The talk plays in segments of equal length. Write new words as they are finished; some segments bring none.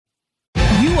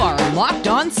You are Locked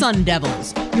On Sun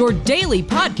Devils, your daily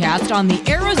podcast on the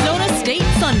Arizona State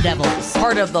Sun Devils.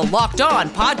 Part of the Locked On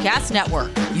Podcast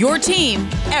Network, your team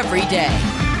every day.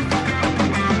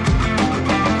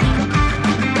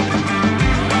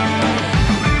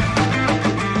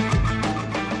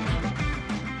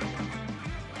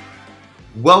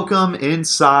 Welcome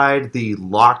inside the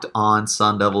Locked On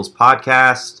Sun Devils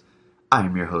podcast. I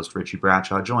am your host, Richie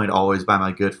Bradshaw, joined always by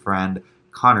my good friend,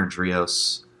 Connor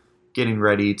Drios, getting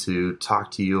ready to talk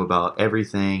to you about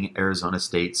everything Arizona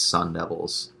State Sun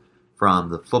Devils. From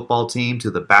the football team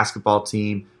to the basketball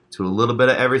team to a little bit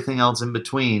of everything else in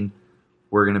between,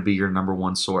 we're going to be your number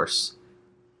one source.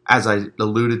 As I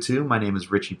alluded to, my name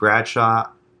is Richie Bradshaw,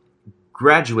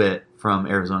 graduate from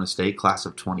Arizona State, class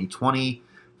of 2020,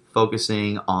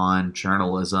 focusing on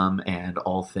journalism and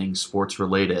all things sports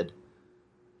related.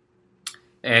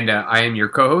 And I am your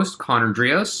co-host, Connor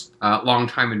Drios,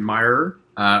 longtime admirer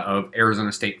of Arizona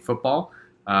State football.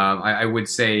 I would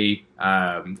say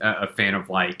a fan of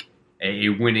like a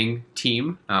winning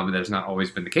team, but that's not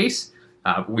always been the case.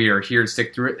 We are here to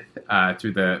stick through it,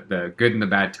 through the good and the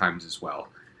bad times as well.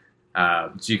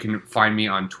 So you can find me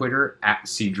on Twitter at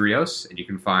 @CDrios, and you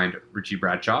can find Richie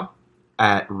Bradshaw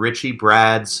at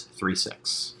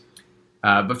RichieBrads36.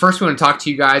 But first, we want to talk to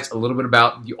you guys a little bit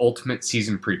about the ultimate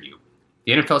season preview.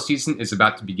 The NFL season is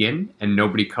about to begin, and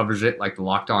nobody covers it like the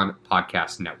Locked On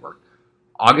Podcast Network.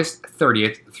 August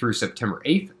 30th through September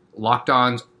 8th, Locked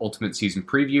On's Ultimate Season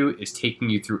Preview is taking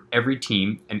you through every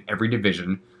team and every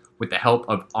division with the help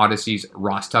of Odyssey's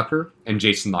Ross Tucker and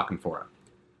Jason Lockenfora.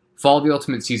 Follow the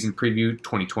Ultimate Season Preview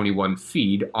 2021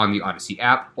 feed on the Odyssey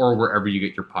app or wherever you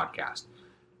get your podcast.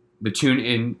 To tune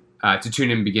in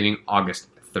beginning August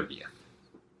 30th.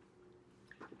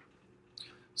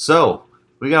 So,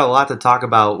 we got a lot to talk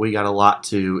about. We got a lot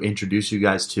to introduce you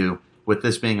guys to, with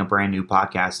this being a brand new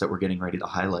podcast that we're getting ready to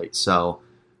highlight. So,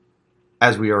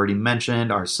 as we already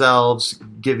mentioned ourselves,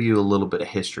 give you a little bit of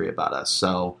history about us.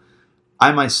 So,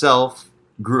 I myself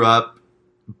grew up,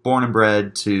 born and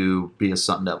bred to be a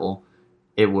Sun Devil.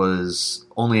 It was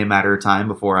only a matter of time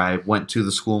before I went to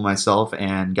the school myself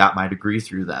and got my degree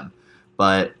through them.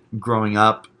 But growing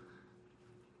up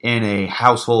in a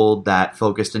household that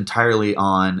focused entirely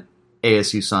on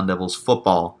ASU Sun Devils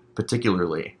football,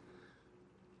 particularly.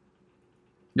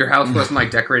 Your house wasn't like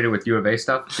decorated with U of A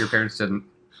stuff? Your parents didn't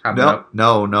have it up?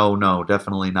 No,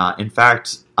 definitely not. In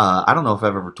fact, I don't know if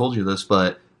I've ever told you this,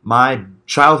 but my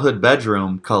childhood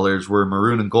bedroom colors were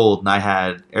maroon and gold, and I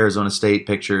had Arizona State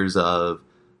pictures of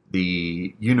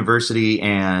the university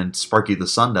and Sparky the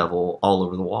Sun Devil all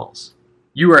over the walls.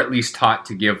 You were at least taught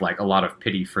to give like a lot of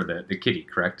pity for the kitty,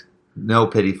 correct? No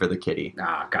pity for the kitty.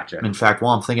 Ah, gotcha. In fact,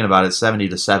 while I'm thinking about it,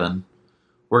 70-7.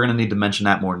 We're going to need to mention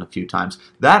that more than a few times.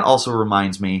 That also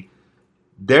reminds me,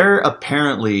 there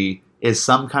apparently is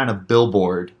some kind of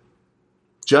billboard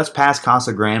just past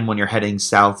Casa Grande when you're heading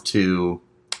south to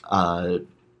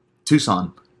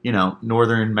Tucson,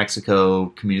 northern Mexico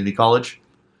Community College,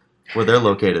 where they're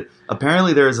located.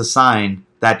 Apparently there is a sign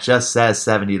that just says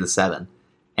 70-7.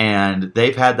 And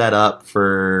they've had that up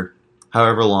for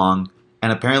however long.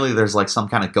 And apparently there's like some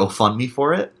kind of GoFundMe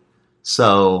for it.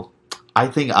 So I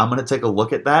think I'm going to take a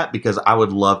look at that because I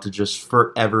would love to just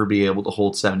forever be able to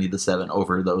hold 70-7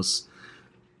 over those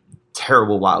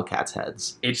terrible Wildcats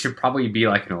heads. It should probably be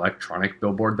like an electronic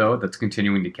billboard, though, that's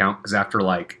continuing to count. Because after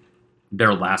like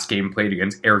their last game played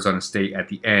against Arizona State at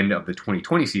the end of the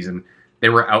 2020 season, they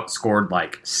were outscored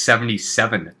like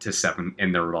 77-7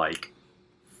 in their like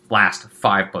last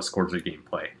 5+ quarters of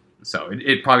gameplay. So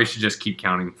it probably should just keep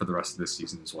counting for the rest of this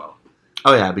season as well.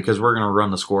 Oh yeah, because we're going to run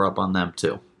the score up on them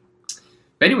too.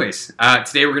 But anyways,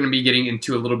 today we're going to be getting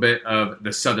into a little bit of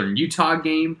the Southern Utah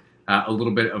game, a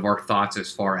little bit of our thoughts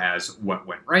as far as what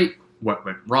went right, what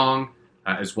went wrong,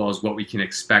 as well as what we can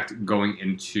expect going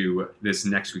into this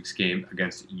next week's game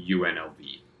against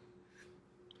UNLV.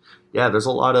 Yeah, there's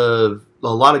a lot of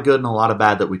good and a lot of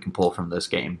bad that we can pull from this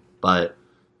game, but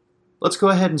let's go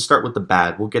ahead and start with the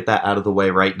bad. We'll get that out of the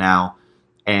way right now,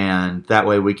 and that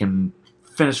way we can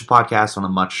finish the podcast on a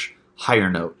much higher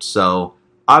note. So,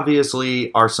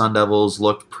 obviously, our Sun Devils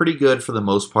looked pretty good for the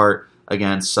most part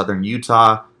against Southern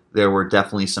Utah. There were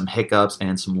definitely some hiccups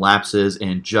and some lapses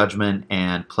in judgment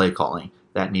and play calling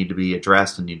that need to be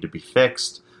addressed and need to be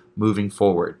fixed moving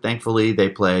forward. Thankfully, they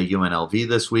play UNLV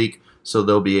this week, so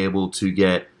they'll be able to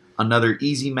get another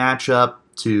easy matchup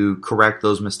to correct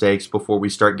those mistakes before we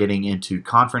start getting into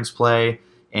conference play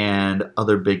and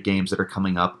other big games that are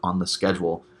coming up on the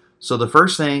schedule. So the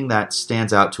first thing that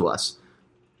stands out to us,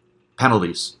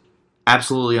 penalties.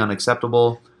 Absolutely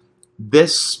unacceptable.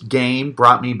 This game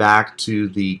brought me back to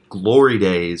the glory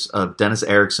days of Dennis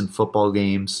Erickson football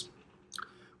games,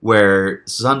 where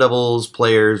Sun Devils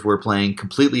players were playing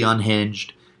completely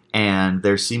unhinged, and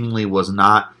there seemingly was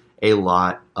not a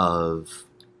lot of,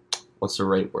 what's the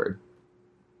right word?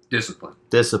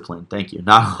 Discipline, thank you.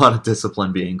 Not a lot of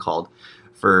discipline being called.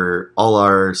 For all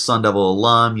our Sun Devil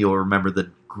alum, you'll remember the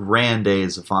grand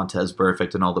days of Fontez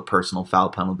Burfict and all the personal foul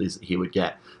penalties that he would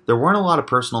get. There weren't a lot of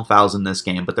personal fouls in this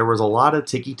game, but there was a lot of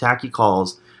ticky-tacky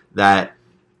calls that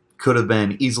could have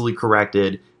been easily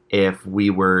corrected if we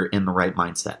were in the right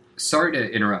mindset. Sorry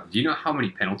to interrupt. Do you know how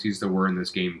many penalties there were in this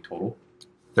game total?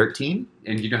 13?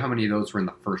 And do you know how many of those were in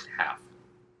the first half?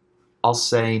 I'll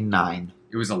say 9.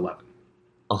 It was 11.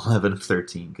 11 of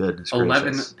 13. Goodness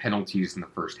 11 gracious. penalties in the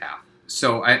first half.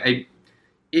 So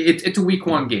it's a week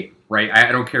one game, right?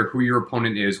 I don't care who your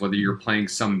opponent is, whether you're playing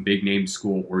some big name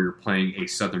school or you're playing a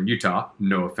Southern Utah.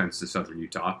 No offense to Southern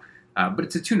Utah, but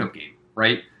it's a tune-up game,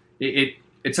 right?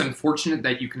 It's unfortunate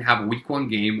that you can have a week one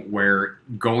game where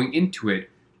going into it,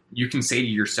 you can say to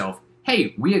yourself,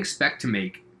 hey, we expect to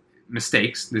make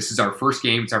mistakes. This is our first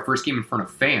game. It's our first game in front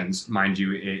of fans, mind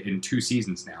you, in 2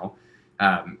 seasons now.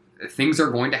 Things are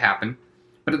going to happen.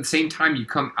 But at the same time, you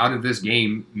come out of this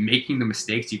game making the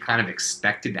mistakes you kind of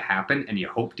expected to happen, and you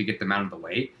hope to get them out of the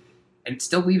way. And it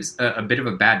still leaves a bit of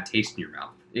a bad taste in your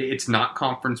mouth. It's not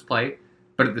conference play,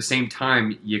 but at the same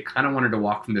time, you kind of wanted to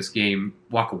walk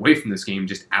away from this game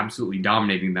just absolutely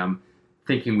dominating them,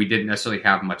 thinking we didn't necessarily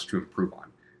have much to improve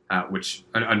on, which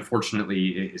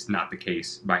unfortunately is not the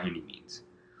case by any means.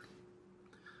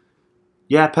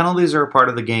 Yeah, penalties are a part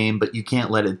of the game, but you can't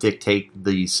let it dictate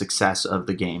the success of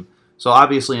the game. So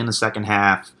obviously in the second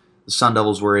half, the Sun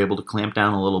Devils were able to clamp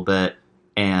down a little bit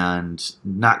and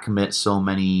not commit so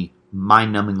many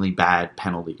mind-numbingly bad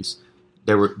penalties.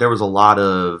 There was a lot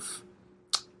of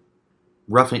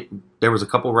roughing. There was a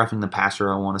couple roughing the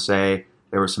passer, I want to say.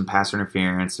 There was some pass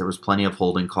interference. There was plenty of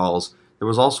holding calls. There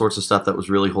was all sorts of stuff that was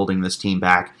really holding this team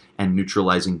back and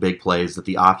neutralizing big plays that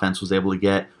the offense was able to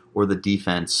get or the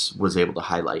defense was able to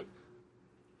highlight.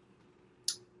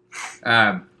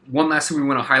 One last thing we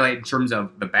want to highlight in terms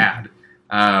of the bad.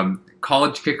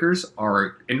 College kickers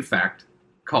are, in fact,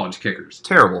 college kickers.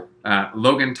 Terrible.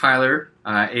 Logan Tyler,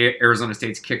 Arizona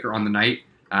State's kicker on the night,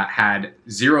 had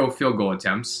 0 field goal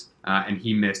attempts, and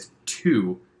he missed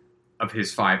 2 of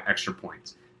his 5 extra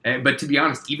points. But to be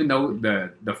honest, even though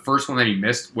the first one that he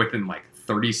missed within like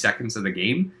 30 seconds of the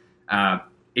game,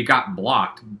 it got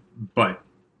blocked, but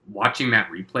watching that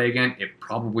replay again, it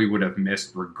probably would have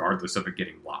missed regardless of it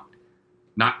getting blocked.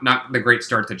 Not the great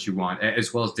start that you want,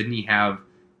 as well as didn't he have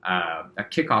a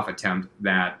kickoff attempt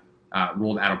that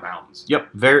rolled out of bounds? Yep,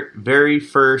 very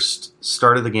first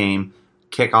start of the game,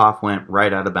 kickoff went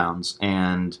right out of bounds,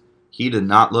 and he did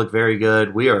not look very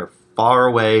good. We are far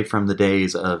away from the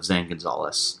days of Zane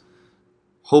Gonzalez.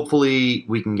 Hopefully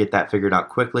we can get that figured out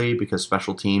quickly because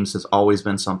special teams has always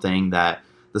been something that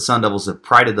the Sun Devils have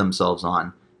prided themselves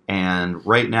on, and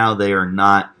right now they are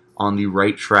not on the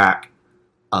right track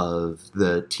of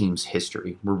the team's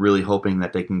history. We're really hoping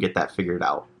that they can get that figured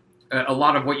out. A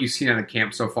lot of what you've seen out of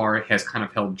camp so far has kind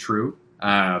of held true.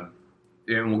 And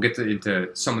we'll get into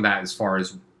some of that as far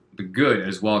as the good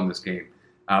as well in this game.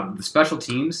 The special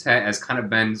teams has kind of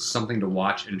been something to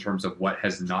watch in terms of what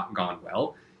has not gone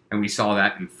well. And we saw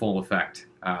that in full effect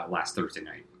last Thursday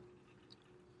night.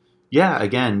 Yeah,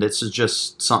 again, this is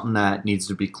just something that needs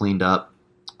to be cleaned up.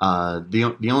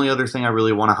 The only other thing I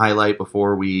really want to highlight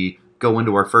before we go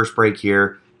into our first break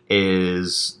here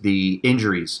is the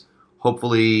injuries.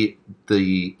 Hopefully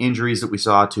the injuries that we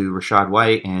saw to Rashad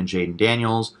White and Jaden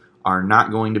Daniels are not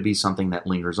going to be something that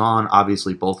lingers on.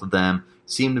 Obviously both of them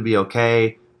seem to be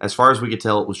okay. As far as we could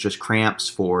tell, it was just cramps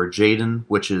for Jaden,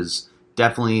 which is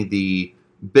definitely the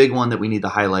big one that we need to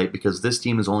highlight because this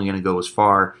team is only going to go as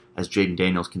far as Jaden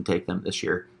Daniels can take them this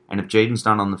year. And if Jaden's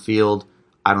not on the field,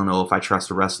 I don't know if I trust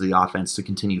the rest of the offense to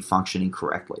continue functioning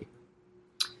correctly.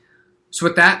 So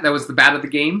with that was the bad of the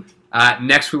game.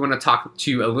 Next, we want to talk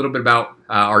to you a little bit about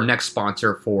our next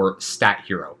sponsor for Stat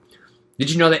Hero.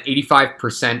 Did you know that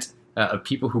 85% of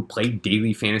people who play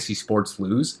daily fantasy sports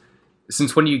lose?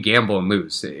 Since when do you gamble and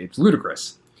lose? It's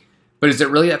ludicrous. But is it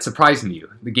really that surprising to you?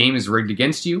 The game is rigged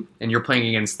against you, and you're playing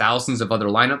against thousands of other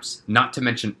lineups, not to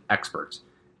mention experts,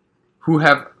 who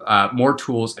have more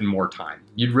tools and more time.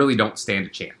 You really don't stand a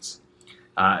chance.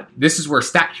 This is where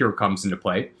Stat Hero comes into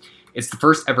play. It's the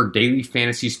first ever daily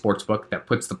fantasy sportsbook that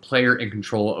puts the player in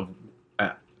control of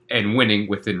and winning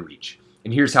within reach.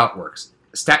 And here's how it works.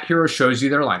 Stat Hero shows you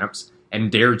their lineups and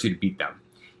dares you to beat them.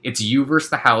 It's you versus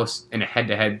the house in a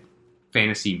head-to-head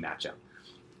fantasy matchup.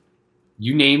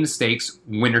 You name the stakes,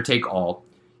 winner take all.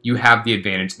 You have the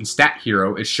advantage, and Stat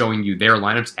Hero is showing you their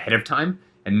lineups ahead of time,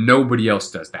 and nobody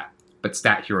else does that, but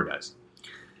Stat Hero does.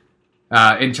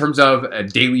 In terms of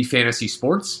daily fantasy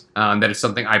sports, that is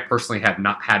something I personally have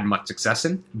not had much success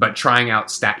in, but trying out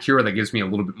Stat Hero, that gives me a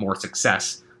little bit more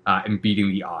success in beating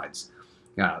the odds.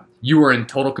 You are in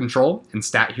total control, and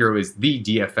Stat Hero is the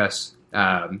DFS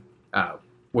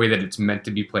way that it's meant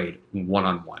to be played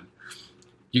one-on-one.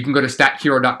 You can go to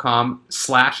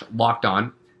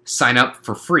stathero.com/lockedon, sign up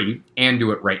for free, and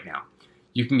do it right now.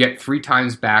 You can get 3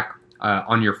 times back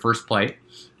on your first play.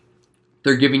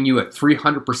 They're giving you a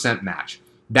 300% match.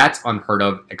 That's unheard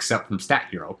of, except from Stat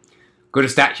Hero. Go to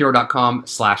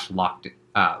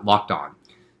stathero.com/lockedon.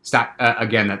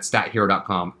 Again, that's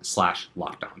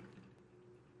stathero.com/lockedon.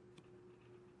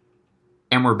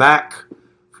 And we're back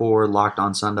for Locked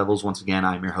On Sun Devils. Once again,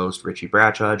 I'm your host, Richie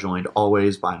Bradshaw, joined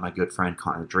always by my good friend,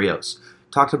 Connor Drios.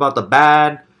 Talked about the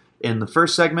bad in the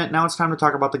first segment. Now it's time to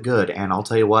talk about the good. And I'll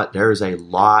tell you what, there is a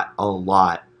lot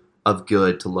of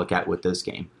good to look at with this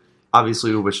game.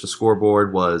 Obviously, we wish the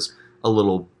scoreboard was a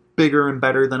little bigger and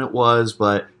better than it was,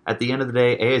 but at the end of the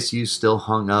day, ASU still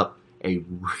hung up a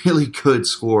really good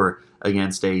score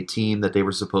against a team that they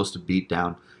were supposed to beat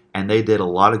down, and they did a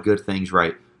lot of good things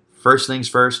right. First things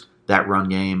first, that run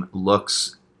game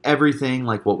looks everything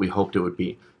like what we hoped it would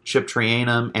be. Chip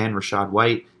Trayanum and Rashad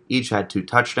White each had 2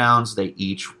 touchdowns. They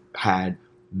each had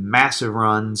massive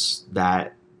runs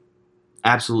that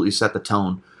absolutely set the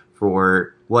tone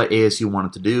for what ASU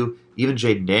wanted to do. Even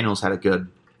Jaden Daniels had a good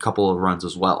couple of runs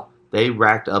as well. They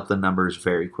racked up the numbers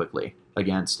very quickly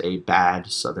against a bad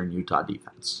Southern Utah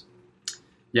defense.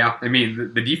 Yeah, I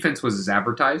mean, the defense was as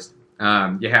advertised.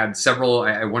 You had several,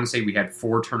 I want to say we had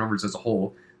 4 turnovers as a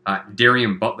whole.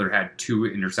 Darian Butler had 2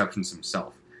 interceptions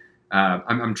himself.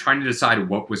 I'm trying to decide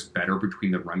what was better between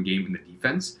the run game and the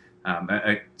defense.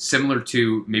 Similar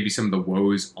to maybe some of the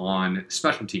woes on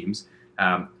special teams,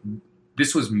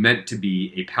 this was meant to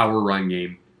be a power run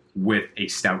game with a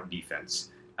stout defense.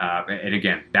 And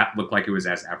again, that looked like it was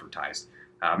as advertised.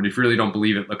 And if you really don't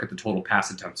believe it, look at the total pass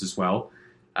attempts as well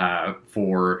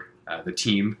for the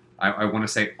team. I want to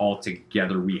say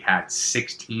altogether we had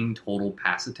 16 total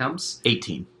pass attempts.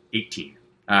 18.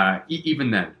 Even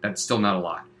then, that's still not a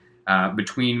lot.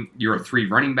 Between your 3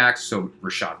 running backs, so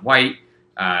Rashad White,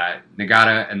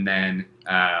 Nagata, and then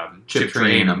Chip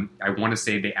Trayanum, I want to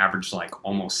say they averaged like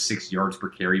almost 6 yards per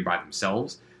carry by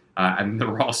themselves. And there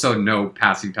were also no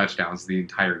passing touchdowns the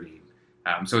entire game.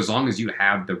 So as long as you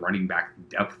have the running back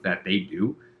depth that they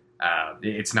do,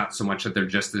 it's not so much that they're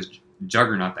just this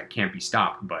juggernaut that can't be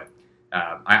stopped, but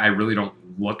I really don't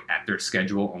look at their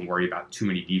schedule and worry about too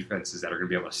many defenses that are going to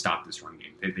be able to stop this run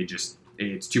game.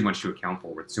 It's too much to account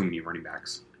for with so many running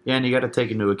backs. Yeah, and you got to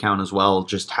take into account as well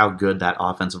just how good that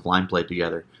offensive line played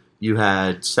together. You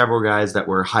had several guys that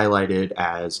were highlighted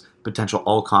as potential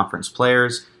all-conference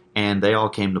players, and they all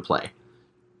came to play.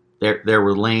 There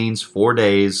were lanes 4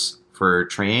 days for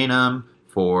Trayanum,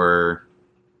 for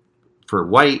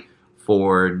White,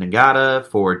 for Nagata,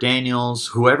 for Daniels.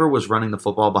 Whoever was running the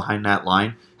football behind that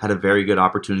line had a very good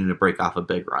opportunity to break off a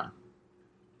big run.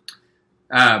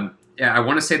 Yeah, I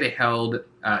want to say they held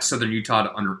Southern Utah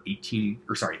to under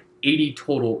 80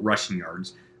 total rushing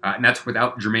yards. And that's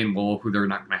without Jermaine Lowell, who they're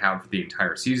not going to have for the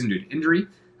entire season due to injury.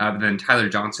 But then Tyler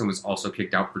Johnson was also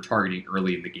kicked out for targeting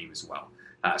early in the game as well.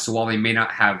 So while they may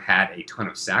not have had a ton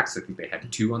of sacks, I think they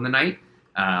had 2 on the night,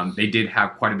 they did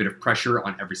have quite a bit of pressure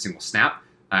on every single snap,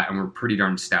 and were pretty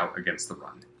darn stout against the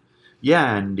run.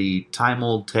 Yeah, and the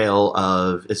time-old tale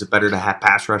of is it better to have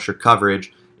pass rush or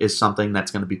coverage is something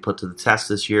that's going to be put to the test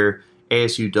this year.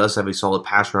 ASU does have a solid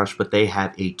pass rush, but they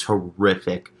have a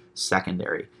terrific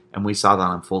secondary. And we saw that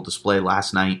on full display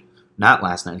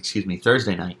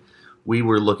Thursday night. We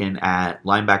were looking at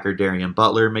linebacker Darian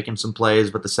Butler making some plays,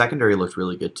 but the secondary looked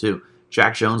really good too.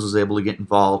 Jack Jones was able to get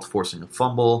involved, forcing a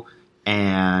fumble.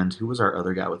 And who was our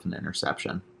other guy with an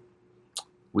interception?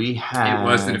 It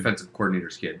was the defensive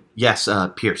coordinator's kid. Yes,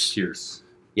 Pierce. Pierce.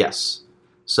 Yes.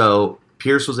 So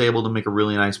Pierce was able to make a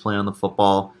really nice play on the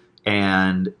football,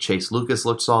 and Chase Lucas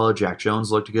looked solid. Jack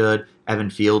Jones looked good. Evan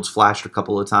Fields flashed a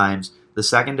couple of times. The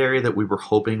secondary that we were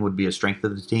hoping would be a strength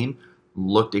of the team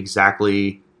looked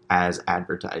exactly as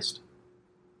advertised.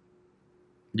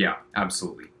 Yeah,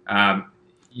 absolutely.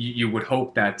 You would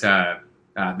hope that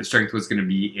the strength was going to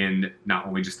be in not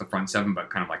only just the front 7, but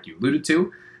kind of like you alluded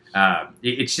to.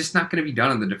 It's just not going to be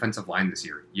done on the defensive line this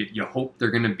year. You hope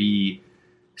they're going to be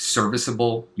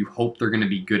serviceable. You hope they're going to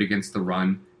be good against the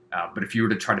run. But if you were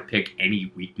to try to pick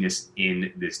any weakness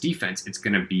in this defense, it's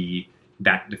going to be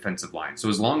that defensive line. So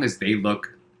as long as they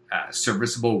look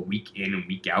serviceable week in and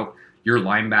week out, your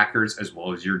linebackers as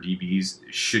well as your DBs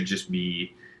should just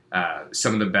be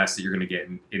some of the best that you're going to get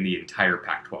in the entire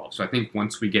Pac-12. So I think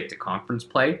once we get to conference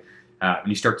play, and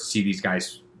you start to see these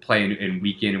guys play in and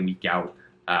week out,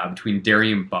 between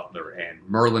Darian Butler and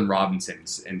Merlin Robertson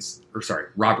and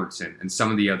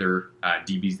some of the other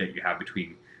DBs that you have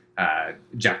between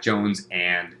Jack Jones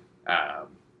and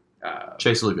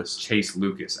Chase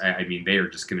Lucas. I mean, they are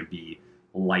just going to be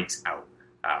lights out.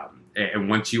 And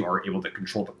once you are able to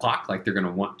control the clock like they're going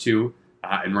to want to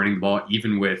and running the ball,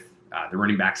 even with the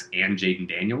running backs and Jaden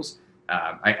Daniels,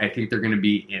 I think they're going to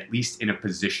be at least in a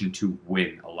position to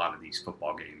win a lot of these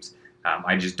football games.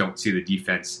 I just don't see the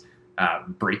defense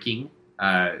breaking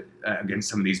against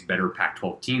some of these better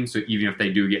Pac-12 teams. So even if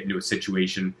they do get into a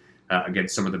situation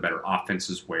against some of the better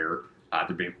offenses where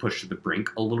they're being pushed to the brink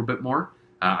a little bit more,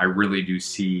 I really do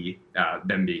see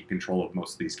them being in control of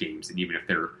most of these games. And even if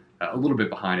they're a little bit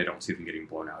behind, I don't see them getting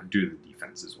blown out due to the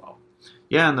defense as well.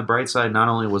 Yeah, on the bright side, not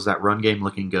only was that run game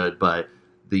looking good, but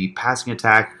the passing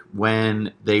attack,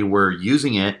 when they were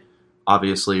using it,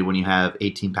 obviously when you have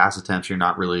 18 pass attempts, you're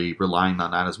not really relying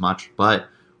on that as much. But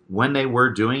when they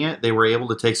were doing it, they were able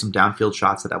to take some downfield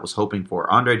shots that I was hoping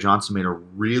for. Andre Johnson made a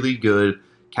really good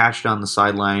catch down the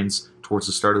sidelines towards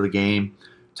the start of the game.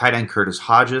 Tight end Curtis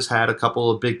Hodges had a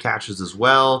couple of big catches as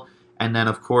well. And then,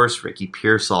 of course, Ricky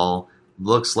Pearsall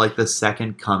looks like the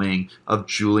second coming of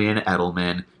Julian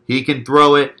Edelman. He can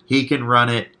throw it, he can run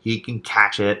it, he can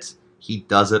catch it. He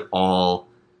does it all.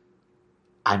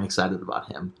 I'm excited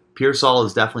about him. Pearsall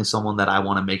is definitely someone that I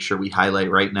want to make sure we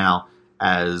highlight right now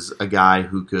as a guy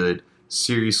who could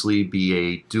seriously be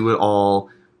a do-it-all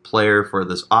player for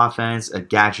this offense, a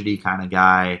gadgety kind of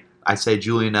guy. I say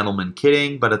Julian Edelman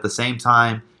kidding, but at the same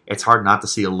time, it's hard not to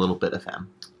see a little bit of him.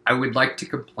 I would like to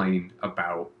complain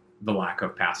about the lack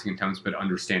of passing attempts, but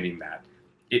understanding that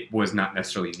it was not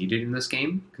necessarily needed in this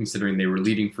game, considering they were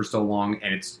leading for so long,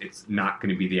 and it's not going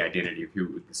to be the identity of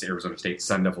who this Arizona State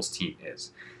Sun Devils team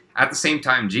is. At the same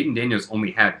time, Jaden Daniels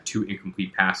only had 2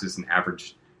 incomplete passes and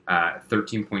averaged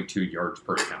 13.2 yards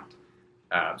per attempt.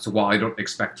 So while I don't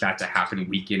expect that to happen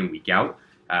week in and week out,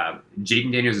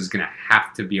 Jaden Daniels is going to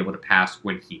have to be able to pass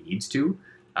when he needs to.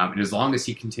 And as long as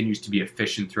he continues to be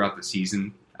efficient throughout the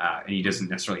season, and he doesn't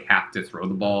necessarily have to throw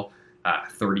the ball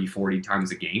 30, 40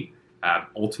 times a game,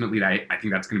 ultimately I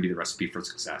think that's going to be the recipe for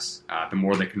success. The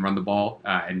more they can run the ball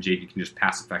and Jaden can just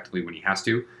pass effectively when he has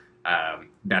to,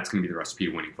 that's going to be the recipe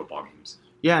of winning football games.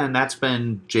 Yeah, and that's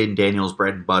been Jaden Daniels'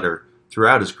 bread and butter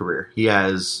throughout his career. He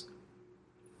has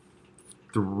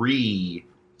three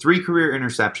career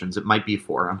interceptions. It might be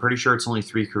 4. I'm pretty sure it's only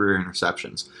 3 career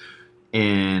interceptions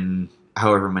in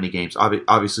however many games.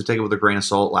 Obviously, take it with a grain of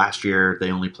salt. Last year,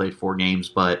 they only played 4 games,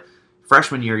 but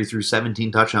freshman year, he threw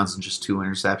 17 touchdowns and just 2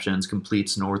 interceptions,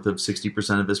 completes north of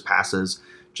 60% of his passes.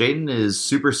 Jaden is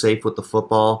super safe with the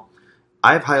football.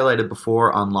 I've highlighted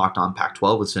before on Locked On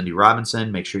Pac-12 with Cindy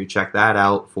Robinson. Make sure you check that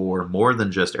out for more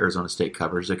than just Arizona State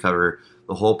coverage. They cover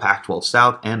the whole Pac-12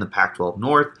 South and the Pac-12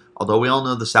 North, although we all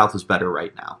know the South is better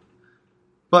right now.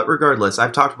 But regardless,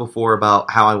 I've talked before about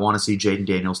how I want to see Jaden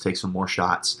Daniels take some more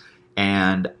shots,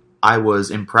 and I was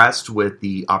impressed with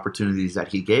the opportunities that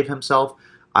he gave himself.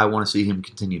 I want to see him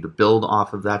continue to build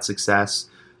off of that success.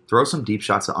 Throw some deep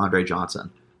shots at Andre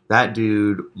Johnson. That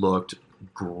dude looked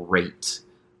great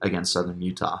against Southern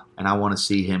Utah, and I want to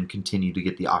see him continue to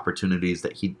get the opportunities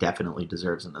that he definitely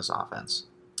deserves in this offense.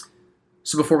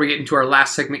 So before we get into our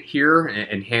last segment here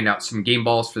and hand out some game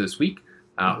balls for this week,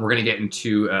 we're going to get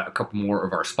into a couple more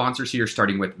of our sponsors here,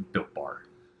 starting with Built Bar.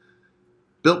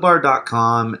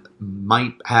 BuiltBar.com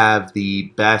might have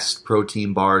the best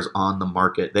protein bars on the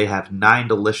market. They have 9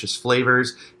 delicious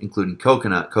flavors, including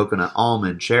coconut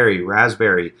almond, cherry,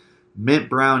 raspberry, mint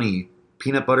brownie,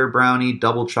 peanut butter brownie,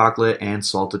 double chocolate, and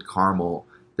salted caramel.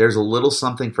 There's a little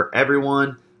something for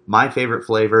everyone. My favorite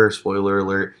flavor, spoiler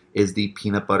alert, is the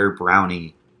peanut butter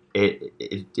brownie.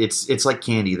 It's like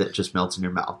candy that just melts in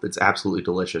your mouth. It's absolutely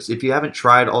delicious. If you haven't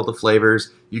tried all the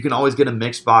flavors, you can always get a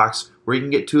mixed box where you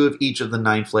can get 2 of each of the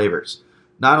 9 flavors.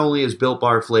 Not only is Built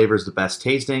Bar flavors the best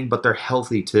tasting, but they're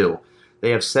healthy too.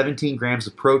 They have 17 grams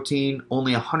of protein,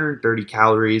 only 130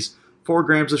 calories, 4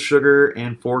 grams of sugar,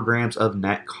 and 4 grams of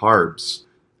net carbs.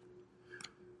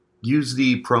 Use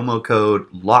the promo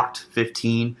code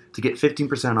LOCKED15 to get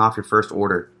 15% off your first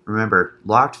order. Remember,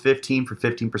 LOCKED15 for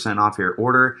 15% off your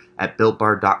order at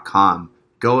BuiltBar.com.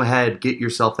 Go ahead, get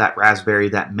yourself that raspberry,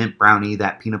 that mint brownie,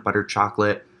 that peanut butter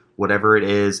chocolate, whatever it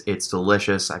is. It's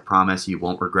delicious. I promise you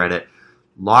won't regret it.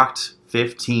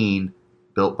 LOCKED15,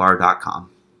 BuiltBar.com.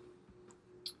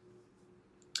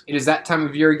 It is that time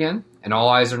of year again, and all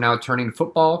eyes are now turning to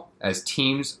football as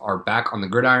teams are back on the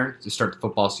gridiron to start the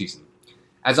football season.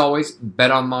 As always,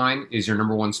 BetOnline is your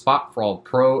number one spot for all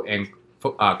pro and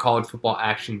college football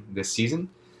action this season.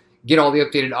 Get all the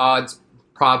updated odds,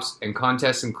 props, and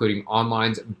contests, including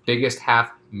online's biggest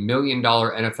 $500,000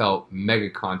 NFL mega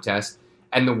contest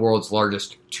and the world's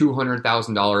largest $200,000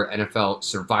 NFL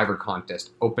Survivor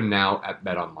contest, open now at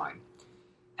BetOnline.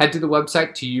 Head to the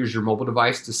website to use your mobile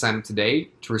device to sign up today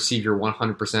to receive your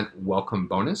 100% welcome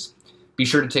bonus. Be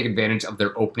sure to take advantage of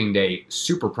their opening day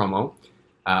super promo.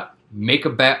 Make a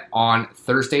bet on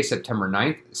Thursday, September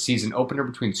 9th, season opener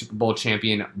between Super Bowl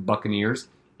champion Buccaneers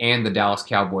and the Dallas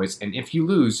Cowboys. And if you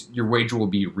lose, your wager will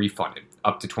be refunded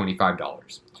up to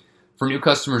 $25. For new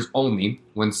customers only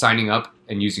when signing up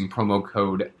and using promo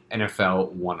code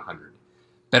NFL100.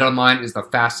 BetOnline is the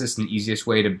fastest and easiest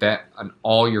way to bet on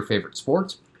all your favorite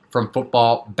sports, from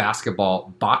football,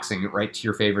 basketball, boxing, right to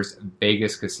your favorite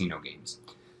Vegas casino games.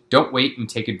 Don't wait and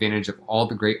take advantage of all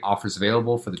the great offers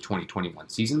available for the 2021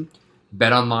 season.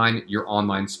 BetOnline, your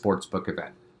online sportsbook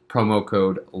event. Promo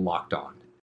code LOCKEDON.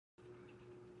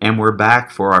 And we're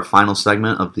back for our final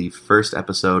segment of the first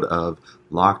episode of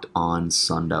Locked On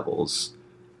Sun Devils.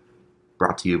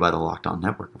 Brought to you by the Locked On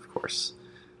Network, of course.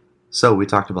 So we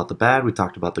talked about the bad, we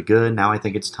talked about the good. Now I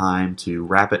think it's time to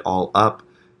wrap it all up,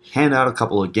 hand out a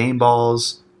couple of game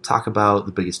balls, talk about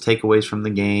the biggest takeaways from the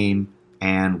game,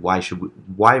 and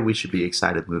why we should be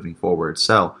excited moving forward.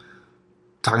 So,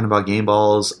 talking about game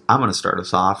balls, I'm going to start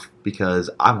us off because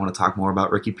I want to talk more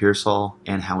about Ricky Pearsall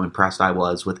and how impressed I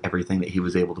was with everything that he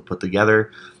was able to put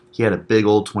together. He had a big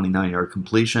old 29-yard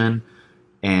completion,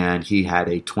 and he had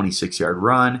a 26-yard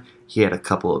run. He had a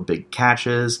couple of big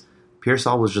catches.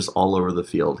 Pearsall was just all over the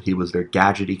field. He was their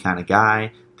gadgety kind of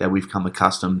guy that we've come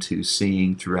accustomed to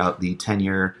seeing throughout the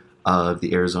tenure of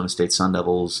the Arizona State Sun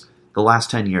Devils, the last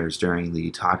 10 years during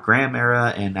the Todd Graham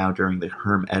era and now during the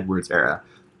Herm Edwards era.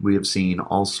 We have seen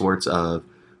all sorts of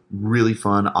really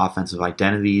fun offensive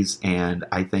identities, and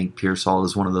I think Pearsall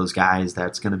is one of those guys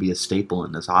that's going to be a staple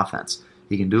in this offense.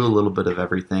 He can do a little bit of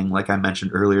everything. Like I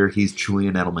mentioned earlier, he's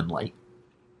Julian Edelman light.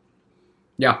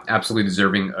 Yeah, absolutely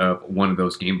deserving of one of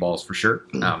those game balls for sure.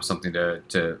 Something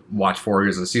to watch for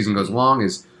as the season goes along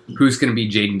is who's going to be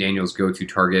Jaden Daniels' go-to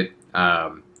target.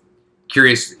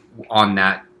 Curious on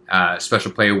that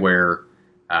special play where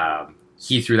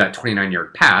he threw that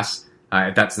 29-yard pass.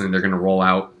 If that's something they're going to roll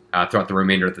out throughout the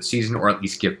remainder of the season, or at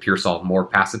least give Pearsall more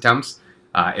pass attempts.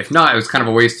 If not, it was kind of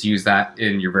a waste to use that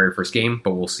in your very first game,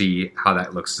 but we'll see how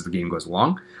that looks as the game goes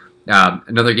along.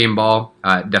 Another game ball,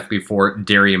 definitely for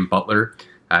Darian Butler.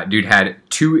 Dude had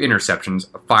 2 interceptions,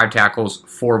 5 tackles,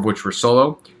 4 of which were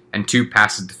solo, and 2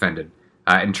 passes defended.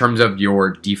 In terms of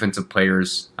your defensive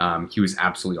players, he was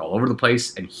absolutely all over the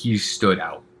place, and he stood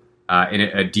out in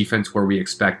a defense where we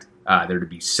expect there to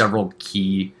be several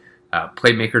key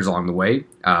playmakers along the way.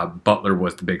 Butler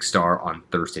was the big star on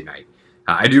Thursday night.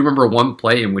 I do remember one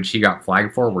play in which he got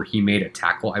flagged for where he made a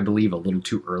tackle, I believe, a little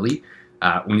too early.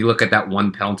 When you look at that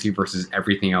one penalty versus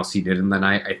everything else he did in the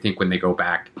night, I think when they go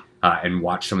back and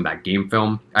watch some of that game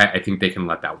film, I think they can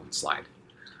let that one slide.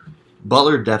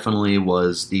 Butler definitely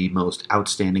was the most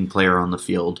outstanding player on the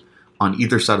field on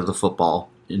either side of the football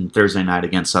in Thursday night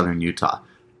against Southern Utah.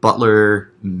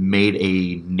 Butler made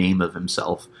a name of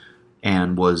himself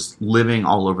and was living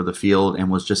all over the field and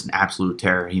was just an absolute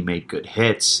terror. He made good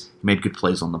hits, made good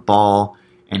plays on the ball,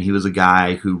 and he was a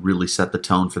guy who really set the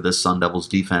tone for this Sun Devils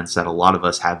defense that a lot of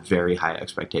us have very high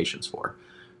expectations for.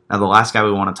 Now, the last guy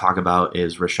we want to talk about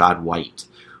is Rachaad White.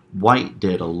 White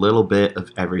did a little bit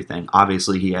of everything.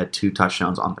 Obviously, he had 2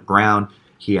 touchdowns on the ground.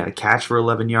 He had a catch for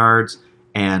 11 yards.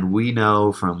 And we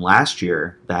know from last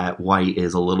year that White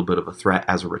is a little bit of a threat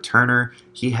as a returner.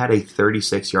 He had a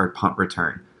 36-yard punt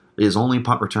return. His only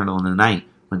punt return on the night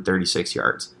went 36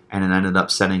 yards. And it ended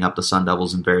up setting up the Sun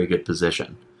Devils in very good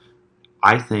position.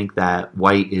 I think that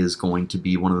White is going to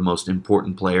be one of the most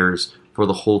important players for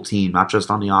the whole team, not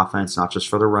just on the offense, not just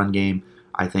for the run game.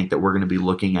 I think that we're going to be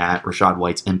looking at Rachaad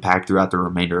White's impact throughout the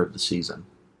remainder of the season.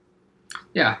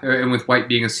 Yeah, and with White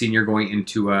being a senior going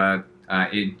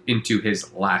into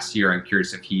his last year, I'm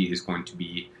curious if he is going to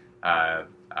be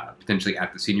potentially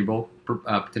at the Senior Bowl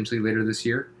potentially later this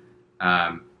year.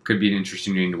 Could be an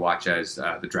interesting game to watch as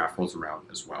the draft rolls around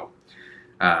as well.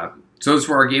 So those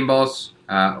were our game balls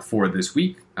for this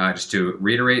week. Just to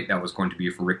reiterate, that was going to be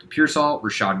for Ricky Pearsall,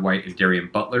 Rachaad White, and Darian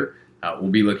Butler.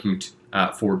 We'll be looking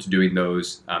forward to doing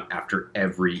those after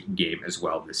every game as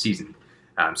well this season.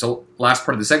 So last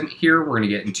part of the segment here, we're going to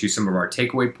get into some of our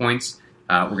takeaway points.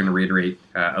 We're going to reiterate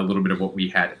a little bit of what we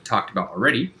had talked about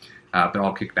already, but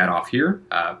I'll kick that off here.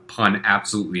 Pun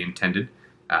absolutely intended.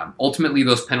 Ultimately,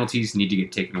 those penalties need to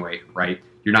get taken away, right?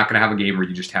 You're not going to have a game where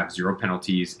you just have 0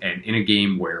 penalties, and in a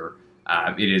game where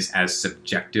it is as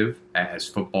subjective as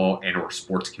football and or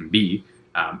sports can be.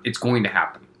 It's going to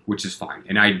happen, which is fine.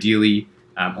 And ideally,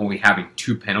 only having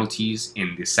 2 penalties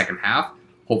in the second half,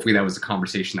 hopefully that was a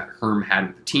conversation that Herm had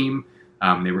with the team.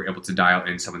 They were able to dial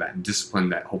in some of that discipline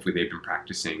that hopefully they've been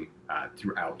practicing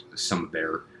throughout some of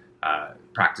their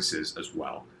practices as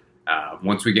well.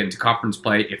 Once we get into conference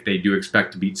play, if they do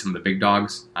expect to beat some of the big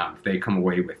dogs, if they come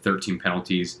away with 13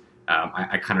 penalties,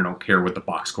 I kind of don't care what the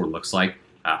box score looks like.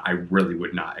 I really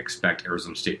would not expect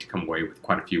Arizona State to come away with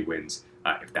quite a few wins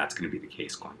if that's going to be the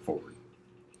case going forward.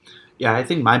 Yeah, I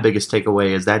think my biggest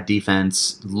takeaway is that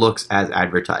defense looks as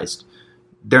advertised.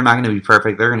 They're not going to be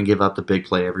perfect. They're going to give up the big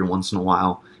play every once in a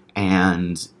while,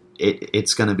 and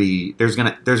it's going to be there's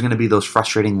going to be those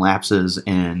frustrating lapses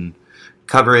in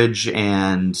coverage,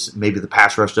 and maybe the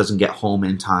pass rush doesn't get home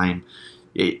in time.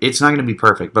 It's not going to be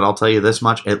perfect, but I'll tell you this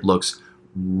much: it looks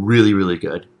really, really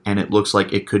good, and it looks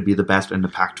like it could be the best in the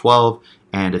Pac-12.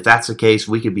 And if that's the case,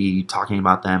 we could be talking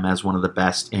about them as one of the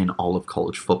best in all of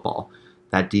college football.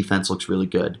 That defense looks really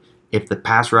good. If the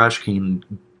pass rush can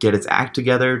get its act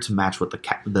together to match with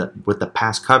the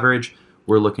pass coverage,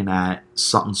 we're looking at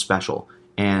something special.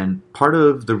 And part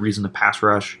of the reason the pass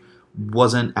rush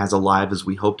wasn't as alive as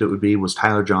we hoped it would be was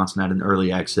Tyler Johnson at an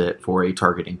early exit for a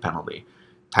targeting penalty.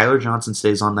 Tyler Johnson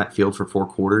stays on that field for 4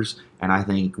 quarters, and I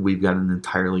think we've got an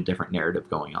entirely different narrative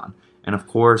going on. And of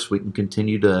course, we can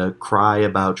continue to cry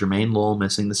about Jermaine Lowell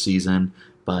missing the season,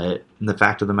 but the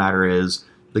fact of the matter is,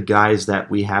 the guys that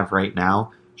we have right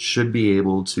now should be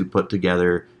able to put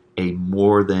together a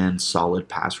more than solid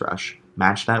pass rush.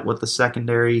 Match that with the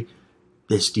secondary,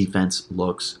 this defense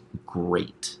looks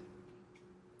great.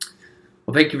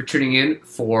 Well, thank you for tuning in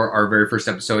for our very first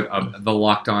episode of the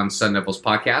Locked On Sun Devils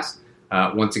podcast.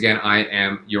 Once again, I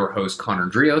am your host, Connor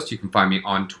Drios. You can find me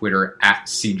on Twitter at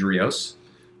 @CDrios.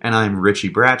 And I'm Richie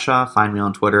Bradshaw. Find me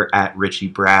on Twitter at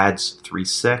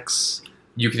RichieBrads36.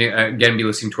 You can, again, be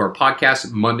listening to our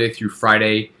podcast Monday through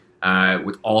Friday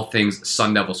with all things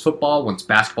Sun Devils football. Once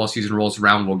basketball season rolls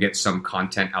around, we'll get some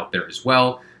content out there as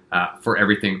well for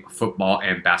everything football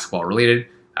and basketball related.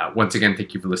 Once again,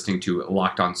 thank you for listening to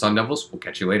Locked On Sun Devils. We'll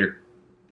catch you later.